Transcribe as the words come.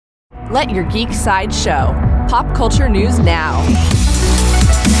Let your geek side show. Pop culture news now.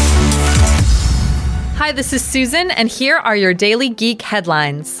 Hi, this is Susan, and here are your daily geek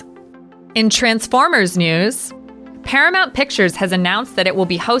headlines. In Transformers news, Paramount Pictures has announced that it will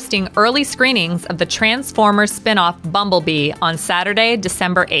be hosting early screenings of the Transformers spin-off Bumblebee on Saturday,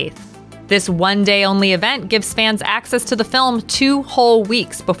 December 8th. This one-day-only event gives fans access to the film 2 whole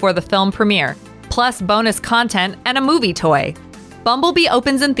weeks before the film premiere, plus bonus content and a movie toy. Bumblebee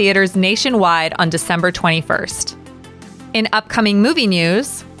opens in theaters nationwide on December 21st. In upcoming movie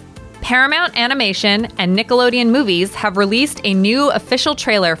news, Paramount Animation and Nickelodeon Movies have released a new official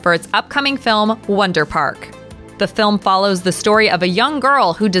trailer for its upcoming film, Wonder Park. The film follows the story of a young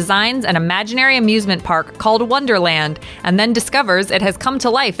girl who designs an imaginary amusement park called Wonderland and then discovers it has come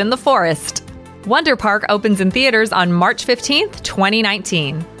to life in the forest. Wonder Park opens in theaters on March 15th,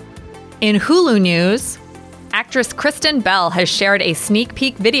 2019. In Hulu news, actress Kristen Bell has shared a sneak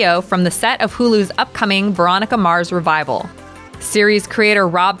peek video from the set of Hulu's upcoming Veronica Mars revival. Series creator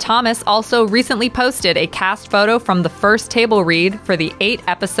Rob Thomas also recently posted a cast photo from the first table read for the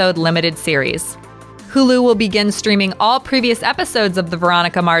 8-episode limited series. Hulu will begin streaming all previous episodes of the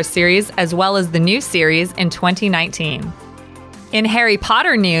Veronica Mars series as well as the new series in 2019. In Harry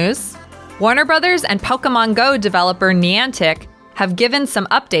Potter news, Warner Bros. And Pokémon Go developer Niantic have given some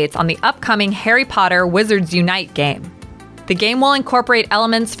updates on the upcoming Harry Potter Wizards Unite game. The game will incorporate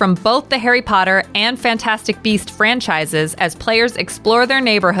elements from both the Harry Potter and Fantastic Beasts franchises as players explore their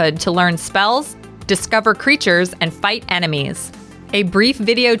neighborhood to learn spells, discover creatures, and fight enemies. A brief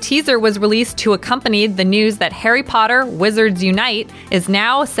video teaser was released to accompany the news that Harry Potter Wizards Unite is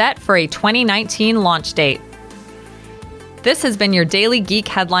now set for a 2019 launch date. This has been your Daily Geek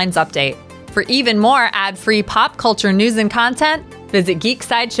Headlines Update. For even more ad-free pop culture news and content, visit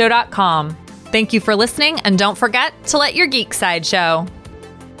geeksideshow.com. Thank you for listening, and don't forget to let your geek side show.